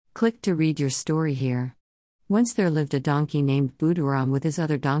Click to read your story here. Once there lived a donkey named Buduram with his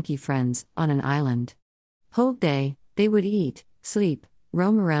other donkey friends, on an island. Whole day, they would eat, sleep,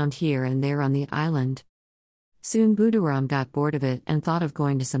 roam around here and there on the island. Soon Buduram got bored of it and thought of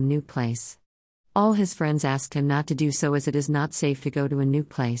going to some new place. All his friends asked him not to do so as it is not safe to go to a new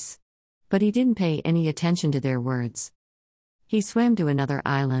place. But he didn't pay any attention to their words. He swam to another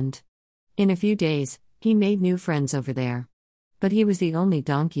island. In a few days, he made new friends over there. But he was the only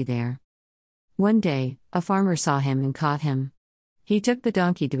donkey there. One day, a farmer saw him and caught him. He took the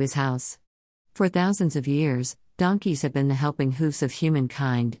donkey to his house. For thousands of years, donkeys have been the helping hoofs of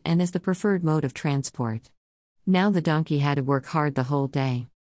humankind and is the preferred mode of transport. Now the donkey had to work hard the whole day.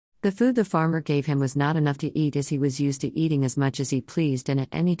 The food the farmer gave him was not enough to eat as he was used to eating as much as he pleased and at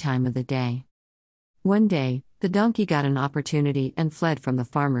any time of the day. One day, the donkey got an opportunity and fled from the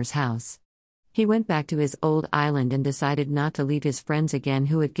farmer's house. He went back to his old island and decided not to leave his friends again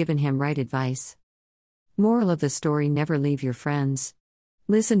who had given him right advice. Moral of the story: never leave your friends.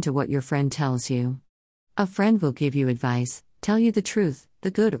 Listen to what your friend tells you. A friend will give you advice, tell you the truth,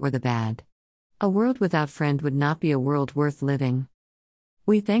 the good or the bad. A world without friend would not be a world worth living.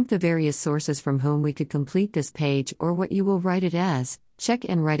 We thank the various sources from whom we could complete this page or what you will write it as. Check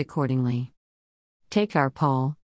and write accordingly. Take our poll.